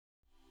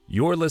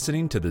You're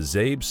listening to the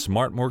ZABE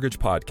Smart Mortgage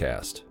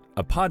Podcast,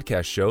 a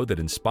podcast show that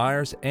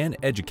inspires and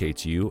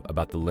educates you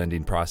about the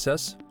lending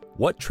process,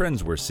 what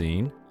trends we're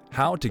seeing,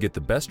 how to get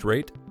the best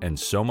rate, and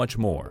so much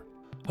more.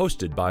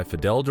 Hosted by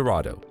Fidel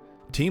Dorado,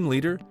 team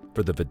leader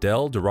for the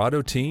Fidel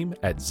Dorado team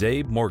at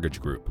ZABE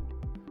Mortgage Group.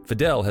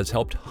 Fidel has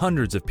helped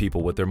hundreds of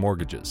people with their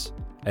mortgages,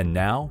 and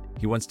now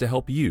he wants to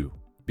help you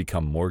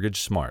become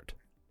mortgage smart.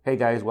 Hey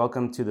guys,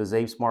 welcome to the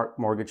ZABE Smart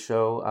Mortgage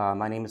Show.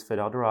 My name is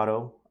Fidel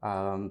Dorado.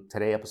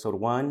 Today, episode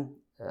 1,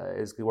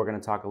 we're going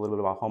to talk a little bit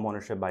about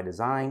homeownership by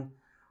design.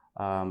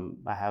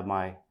 I have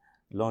my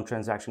loan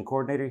transaction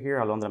coordinator here,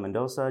 Alondra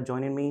Mendoza,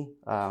 joining me.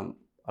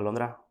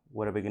 Alondra,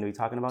 what are we going to be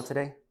talking about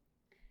today?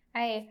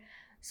 Hi.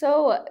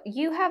 So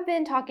you have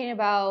been talking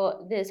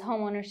about this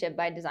homeownership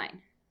by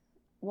design.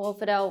 Well,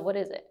 Fidel, what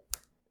is it?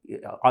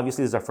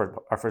 Obviously, this is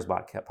our first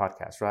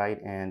podcast, right?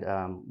 And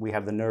we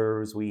have the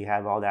nerves, we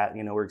have all that,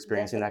 we're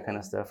experiencing that kind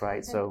of stuff,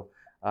 right? So,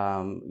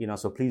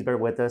 so please bear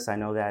with us. I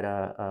know that,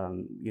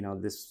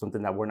 this is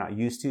something that we're not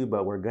used to,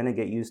 but we're going to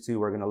get used to.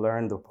 We're going to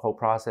learn the whole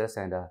process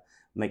and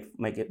make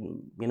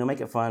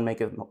it fun,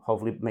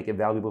 hopefully make it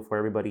valuable for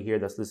everybody here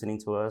that's listening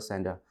to us.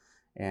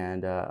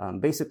 And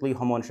basically,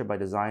 homeownership by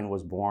design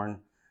was born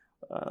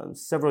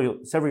several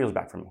years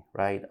back for me,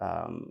 right?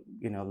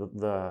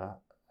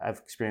 I've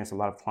experienced a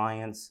lot of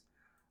clients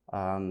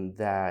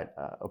that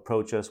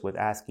approach us with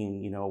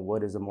asking,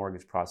 what is the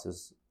mortgage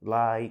process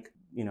like?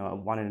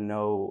 Wanting to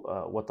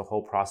know what the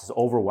whole process,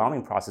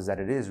 overwhelming process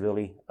that it is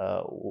really.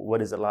 What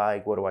is it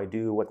like? What do I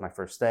do? What's my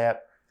first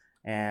step?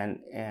 And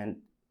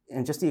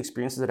just the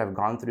experiences that I've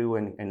gone through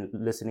and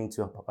listening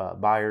to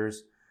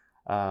buyers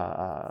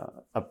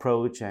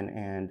approach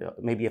and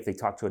maybe if they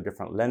talk to a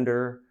different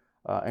lender.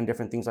 And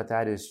different things like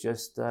that is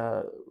just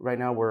right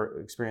now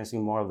we're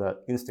experiencing more of the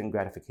instant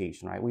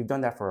gratification, right? We've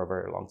done that for a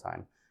very long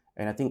time.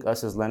 And I think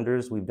us as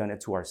lenders, we've done it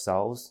to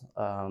ourselves,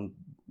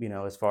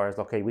 as far as,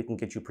 okay, we can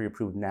get you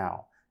pre-approved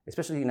now,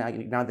 especially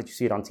now that you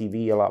see it on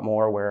TV a lot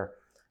more where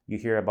you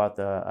hear about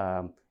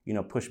the,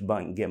 push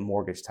button, get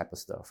mortgage type of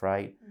stuff,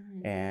 right?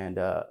 Mm-hmm. And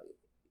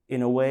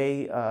in a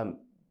way,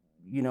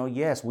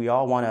 yes, we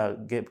all want to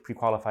get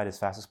pre-qualified as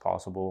fast as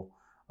possible.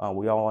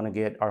 We all want to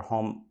get our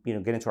home,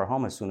 get into our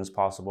home as soon as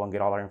possible and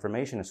get all our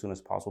information as soon as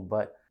possible.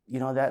 But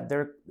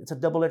it's a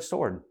double-edged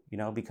sword,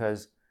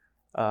 because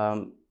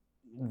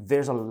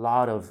there's a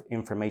lot of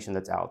information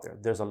that's out there.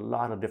 There's a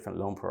lot of different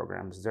loan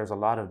programs. There's a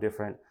lot of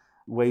different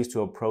ways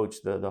to approach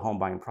the home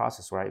buying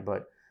process, right?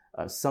 But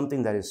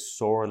something that is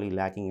sorely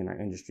lacking in our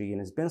industry, and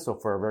it's been so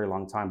for a very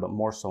long time, but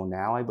more so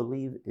now, I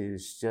believe,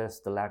 is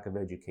just the lack of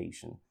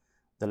education.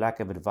 The lack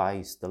of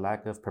advice, the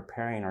lack of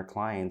preparing our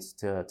clients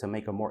to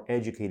make a more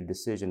educated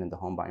decision in the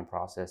home buying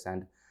process.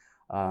 And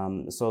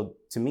so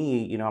to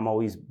me, I'm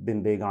always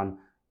been big on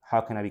how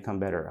can I become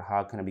better?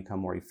 How can I become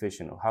more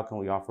efficient? How can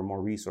we offer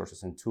more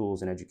resources and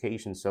tools and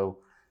education? So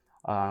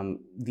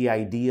the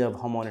idea of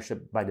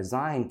homeownership by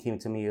design came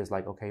to me as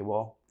like, okay,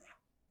 well,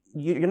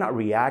 you're not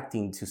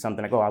reacting to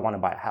something like, oh, I want to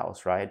buy a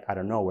house, right? Out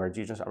of nowhere,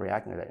 you're just not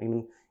reacting to that. I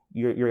mean,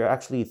 you're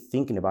actually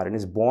thinking about it and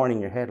it's born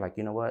in your head. Like,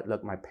 you know what?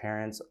 Look, my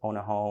parents own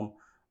a home.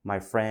 My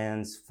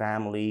friends,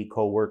 family,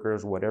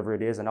 co-workers, whatever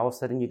it is. And all of a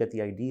sudden you get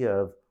the idea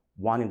of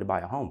wanting to buy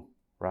a home,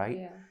 right?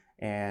 Yeah.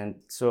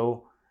 And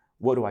so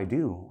what do I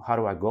do? How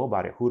do I go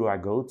about it? Who do I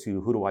go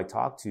to? Who do I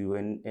talk to?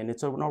 And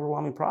it's an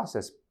overwhelming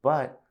process,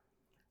 but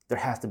there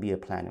has to be a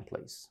plan in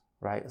place,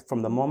 right?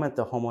 From the moment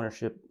the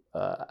homeownership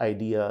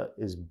idea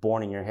is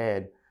born in your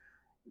head,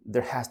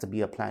 there has to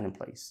be a plan in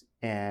place.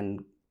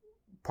 And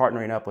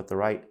partnering up with the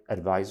right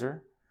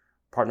advisor,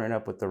 partnering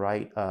up with the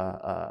right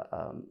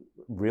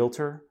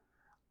realtor,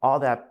 all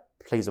that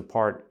plays a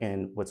part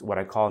in what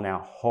I call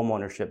now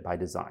homeownership by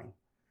design.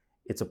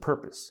 It's a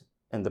purpose,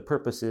 and the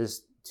purpose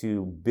is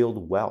to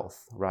build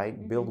wealth, right?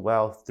 Mm-hmm. Build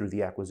wealth through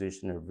the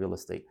acquisition of real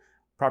estate,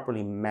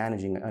 properly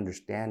managing and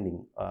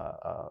understanding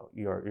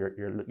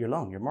your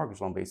loan, your mortgage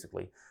loan,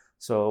 basically.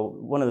 So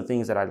one of the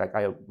things that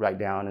I write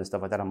down and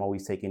stuff like that, I'm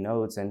always taking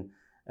notes, and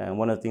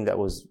one of the things that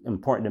was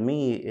important to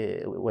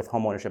me with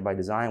homeownership by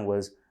design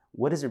was,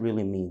 what does it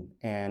really mean?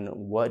 And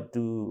what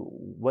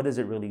does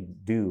it really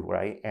do,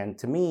 right? And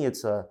to me,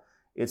 it's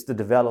the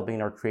developing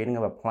or creating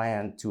of a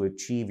plan to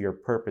achieve your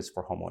purpose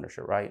for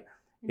homeownership, right?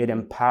 Mm-hmm. It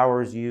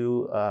empowers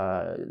you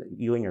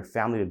and your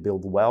family to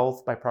build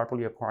wealth by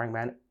properly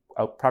acquiring,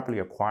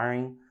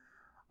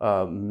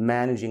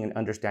 managing and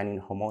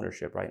understanding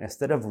homeownership, right?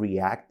 Instead of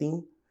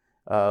reacting,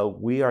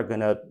 we are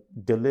going to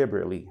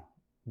deliberately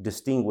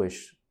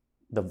distinguish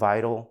the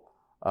vital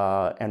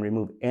and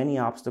remove any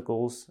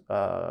obstacles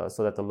so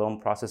that the loan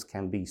process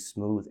can be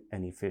smooth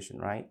and efficient,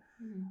 right?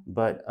 Mm-hmm.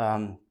 But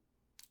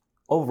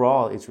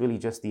overall, it's really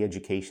just the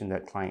education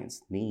that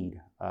clients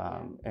need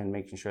and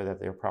making sure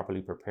that they're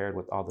properly prepared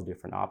with all the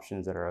different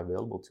options that are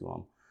available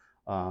to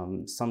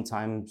them.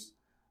 Sometimes,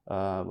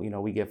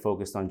 we get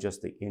focused on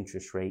just the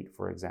interest rate,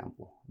 for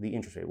example. The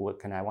interest rate,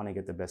 I want to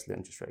get the best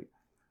interest rate.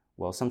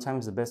 Well,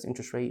 sometimes the best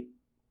interest rate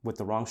with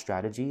the wrong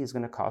strategy is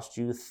going to cost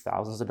you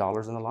thousands of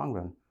dollars in the long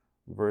run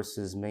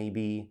versus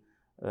maybe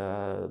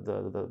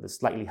the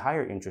slightly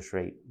higher interest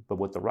rate, but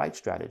with the right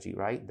strategy,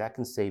 right? That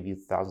can save you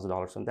thousands of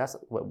dollars. And that's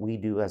what we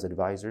do as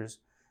advisors.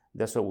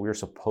 That's what we're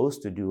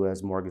supposed to do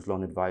as mortgage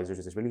loan advisors,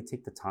 is really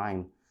take the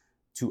time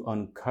to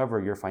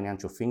uncover your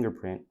financial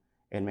fingerprint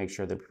and make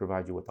sure that we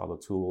provide you with all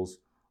the tools,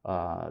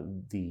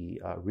 the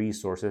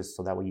resources,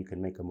 so that way you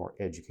can make a more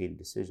educated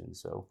decision.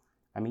 So,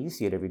 I mean, you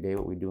see it every day,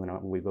 what we do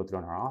when we go through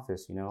in our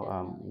office,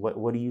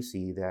 what do you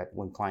see that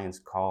when clients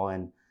call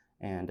and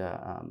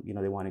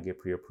they want to get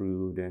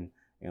pre-approved, and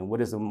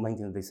what is the main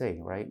thing that they say,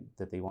 right?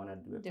 That they want to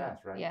do it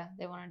fast, right? Yeah,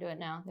 they want to do it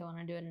now. They want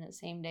to do it in the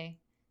same day.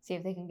 See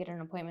if they can get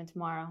an appointment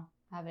tomorrow,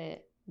 have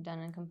it done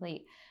and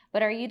complete.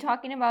 But are you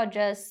talking about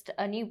just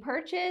a new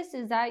purchase?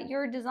 Is that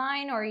your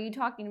design, or are you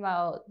talking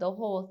about the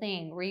whole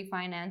thing,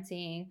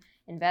 refinancing,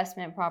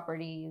 investment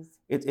properties?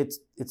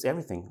 It's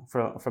everything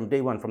from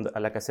day one,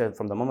 like I said,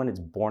 from the moment it's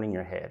born in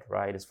your head,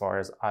 right? As far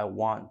as I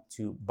want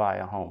to buy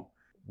a home.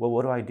 Well,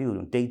 what do I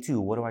do? Day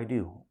two, what do I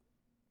do?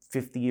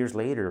 50 years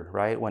later,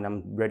 right? When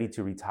I'm ready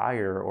to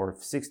retire, or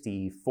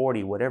 60,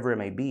 40, whatever it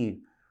may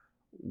be,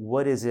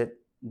 what is it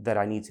that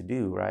I need to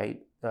do, right?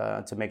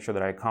 To make sure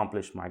that I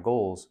accomplish my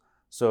goals.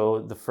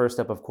 So the first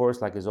step, of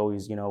course, like is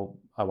always,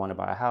 I want to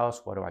buy a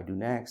house. What do I do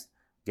next?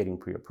 Getting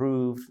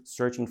pre-approved,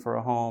 searching for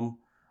a home,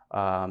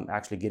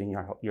 actually getting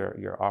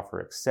your offer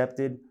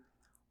accepted.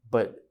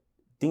 But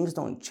things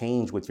don't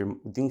change with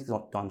things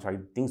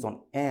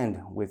don't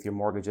end with your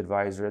mortgage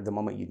advisor the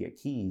moment you get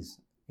keys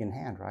in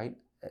hand, right?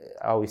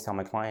 I always tell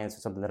my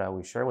clients, something that I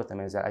always share with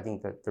them, is that I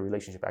think that the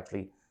relationship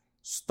actually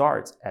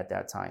starts at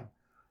that time.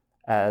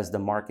 As the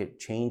market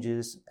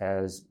changes,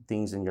 as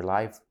things in your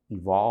life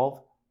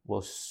evolve,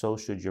 well, so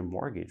should your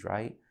mortgage,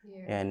 right?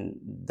 Yeah. And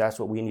that's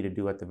what we need to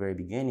do at the very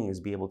beginning, is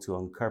be able to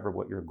uncover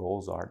what your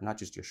goals are, not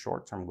just your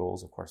short-term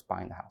goals, of course,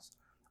 buying the house,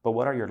 but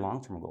what are your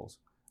long-term goals?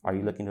 Are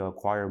you looking to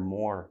acquire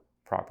more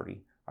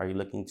property? Are you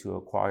looking to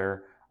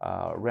acquire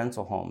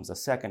rental homes, a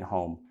second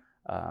home,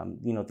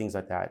 things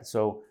like that?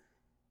 So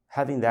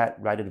having that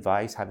right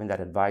advice, having that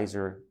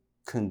advisor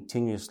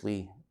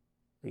continuously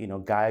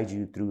guide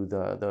you through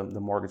the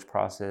mortgage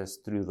process,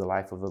 through the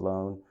life of the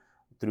loan,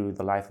 through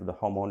the life of the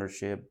home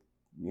ownership,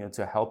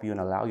 to help you and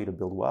allow you to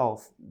build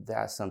wealth.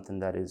 That's something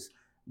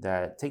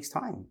that takes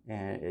time,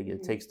 and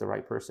it takes the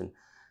right person.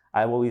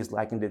 I've always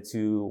likened it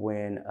to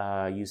when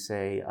you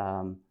say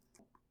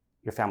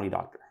your family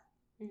doctor,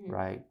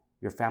 right?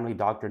 Your family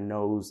doctor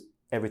knows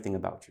everything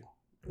about you.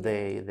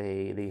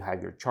 They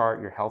have your chart,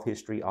 your health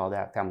history, all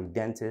that. Family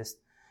dentist,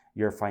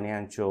 your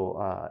financial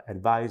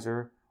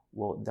advisor.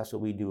 Well, that's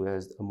what we do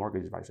as a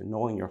mortgage advisor,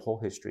 knowing your whole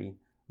history,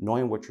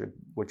 knowing what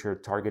your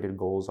targeted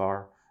goals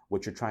are,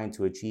 what you're trying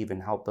to achieve,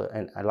 and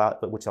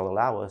which will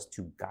allow us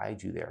to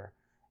guide you there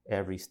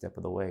every step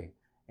of the way.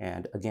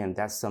 And again,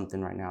 that's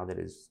something right now that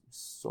is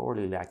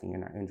sorely lacking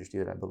in our industry,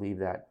 that I believe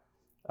that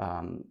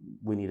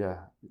we need to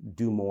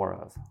do more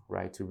of,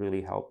 right? To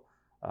really help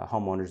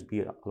homeowners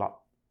be a lot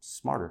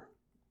smarter.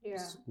 Yeah.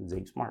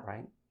 ZABE Smart,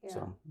 right? Yeah.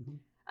 So.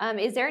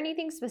 Is there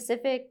anything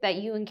specific that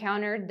you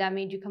encountered that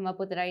made you come up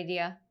with that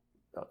idea?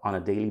 On a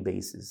daily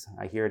basis.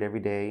 I hear it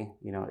every day.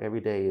 Every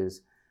day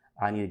is,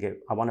 I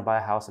want to buy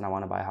a house, and I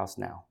want to buy a house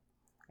now.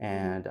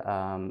 And,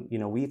 I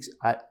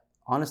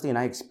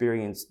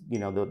experienced,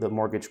 the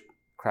mortgage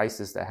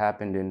crisis that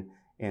happened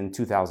in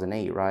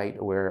 2008,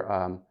 right?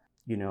 Where,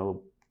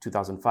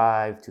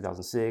 2005,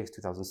 2006,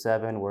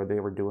 2007, where they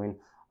were doing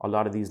a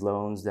lot of these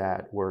loans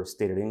that were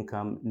stated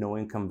income, no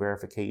income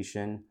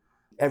verification.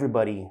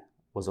 Everybody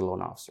was a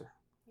loan officer.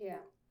 Yeah.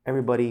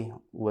 Everybody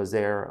was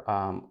there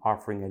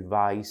offering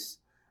advice,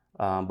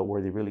 but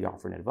were they really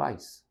offering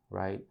advice,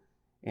 right?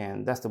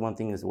 And that's the one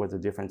thing, is what the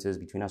difference is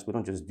between us. We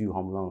don't just do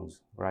home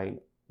loans, right?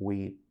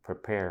 We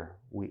prepare,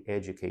 we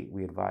educate,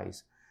 we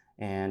advise.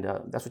 And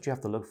that's what you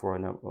have to look for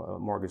in a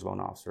mortgage loan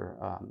officer,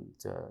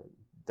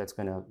 that's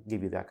going to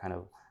give you that kind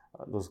of,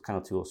 those kind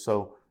of tools.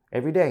 So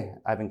every day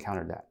I've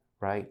encountered that,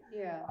 right?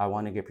 Yeah. I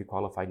want to get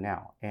pre-qualified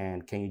now.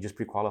 And can you just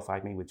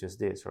pre-qualify me with just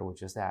this or with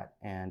just that?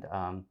 And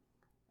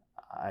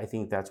I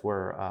think that's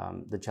where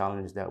the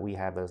challenge that we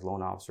have as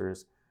loan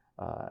officers,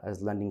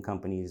 as lending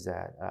companies,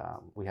 that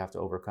we have to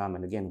overcome.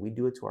 And again, we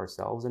do it to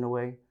ourselves in a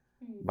way,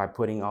 by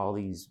putting all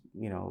these,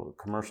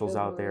 commercials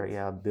out there.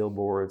 Yeah,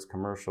 billboards,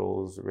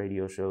 commercials,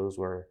 radio shows,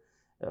 where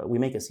we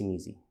make it seem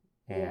easy.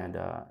 And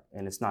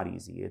it's not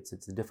easy.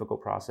 It's a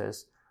difficult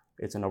process.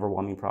 It's an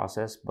overwhelming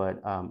process,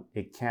 but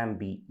it can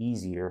be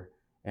easier,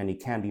 and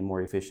it can be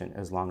more efficient,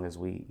 as long as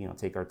we,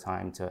 take our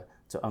time to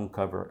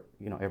uncover,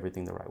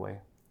 everything the right way.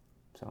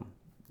 So,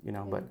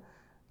 but,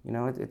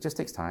 it just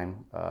takes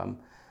time.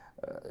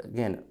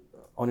 Again,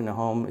 owning a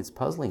home, it's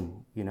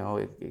puzzling.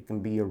 It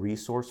can be a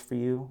resource for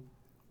you,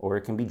 or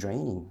it can be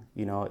draining.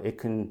 It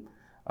can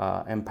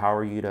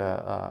empower you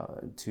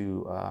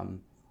to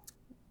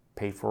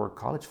pay for a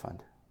college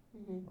fund,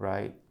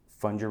 right?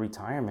 Fund your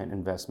retirement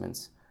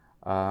investments.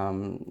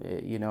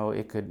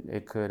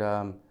 It could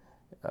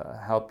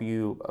help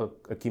you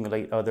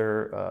accumulate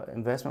other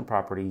investment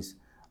properties,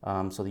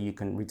 so that you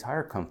can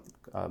retire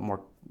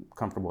more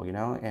comfortable.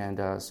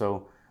 And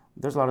so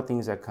there's a lot of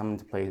things that come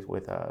into play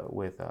with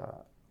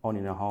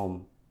owning a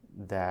home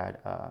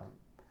that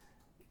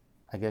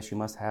I guess you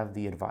must have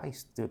the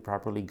advice to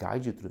properly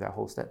guide you through that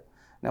whole step.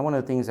 Now, one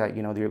of the things that,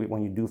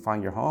 when you do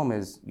find your home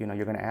is, you're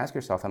going to ask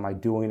yourself, am I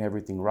doing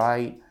everything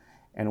right?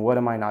 And what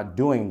am I not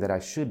doing that I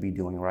should be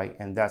doing right?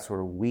 And that's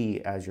where we,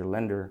 as your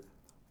lender,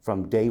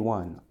 from day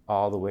one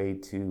all the way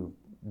to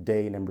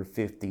day number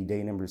 50,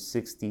 day number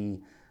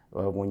 60,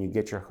 when you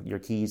get your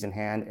keys in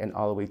hand, and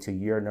all the way to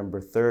year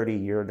number 30,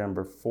 year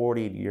number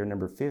 40, year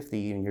number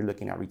 50, and you're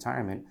looking at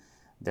retirement,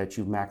 that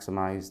you've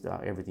maximized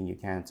everything you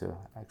can to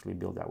actually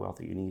build that wealth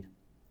that you need.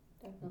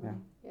 Definitely,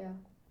 yeah.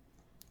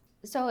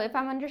 So if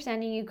I'm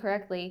understanding you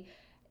correctly,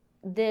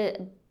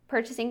 the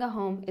purchasing a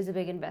home is a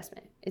big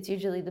investment. It's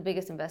usually the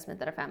biggest investment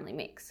that a family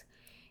makes.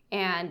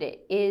 And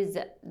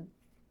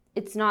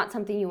it's not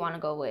something you want to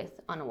go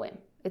with on a whim.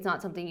 It's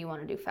not something you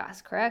want to do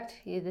fast, correct?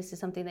 This is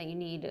something that you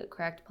need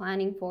correct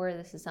planning for.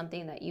 This is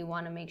something that you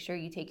want to make sure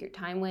you take your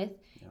time with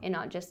and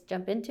not just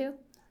jump into.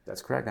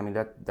 That's correct. I mean,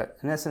 that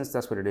in essence,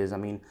 that's what it is. I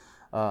mean,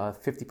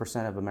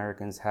 50% of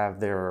Americans have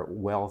their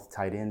wealth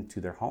tied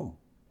into their home,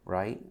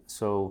 right?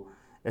 So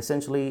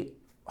essentially,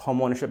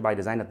 home ownership by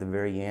design at the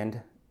very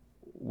end,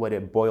 what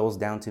it boils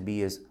down to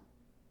be is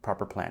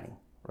proper planning,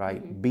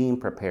 right? Mm-hmm. Being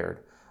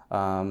prepared.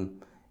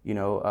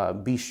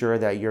 Be sure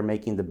that you're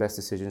making the best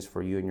decisions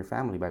for you and your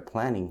family by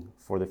planning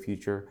for the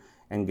future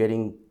and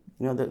getting,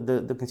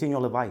 the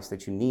continual advice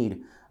that you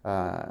need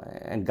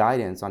and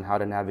guidance on how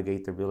to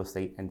navigate the real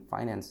estate and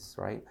finances,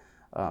 right?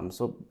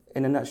 So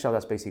in a nutshell,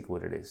 that's basically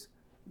what it is.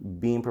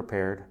 Being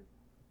prepared,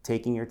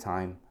 taking your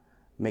time,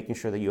 making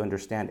sure that you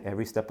understand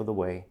every step of the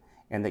way,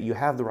 and that you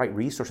have the right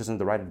resources and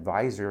the right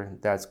advisor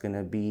that's going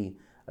to be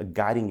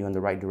guiding you in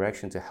the right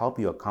direction to help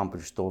you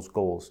accomplish those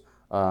goals.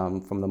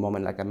 From the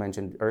moment, like I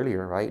mentioned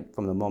earlier, right?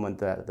 From the moment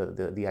that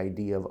the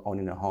idea of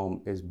owning a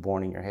home is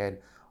born in your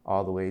head,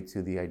 all the way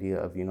to the idea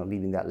of,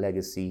 leaving that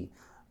legacy,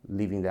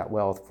 leaving that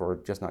wealth for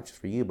not just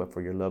for you, but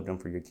for your loved one,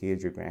 for your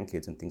kids, your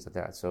grandkids, and things like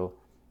that. So,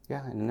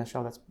 yeah, in a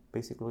nutshell, that's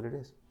basically what it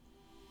is.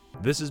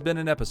 This has been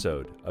an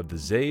episode of the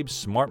ZABE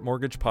Smart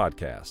Mortgage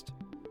Podcast.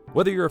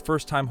 Whether you're a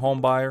first-time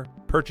home buyer,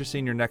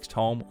 purchasing your next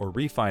home, or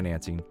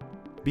refinancing,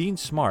 being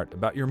smart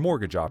about your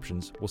mortgage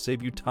options will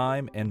save you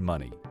time and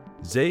money.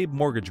 ZABE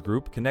Mortgage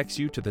Group connects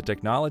you to the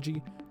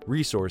technology,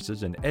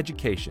 resources, and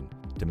education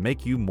to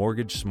make you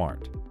mortgage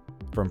smart.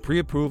 From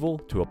pre-approval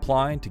to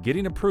applying to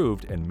getting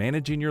approved and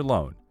managing your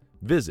loan,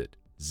 visit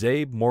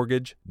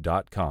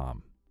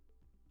zabemortgage.com.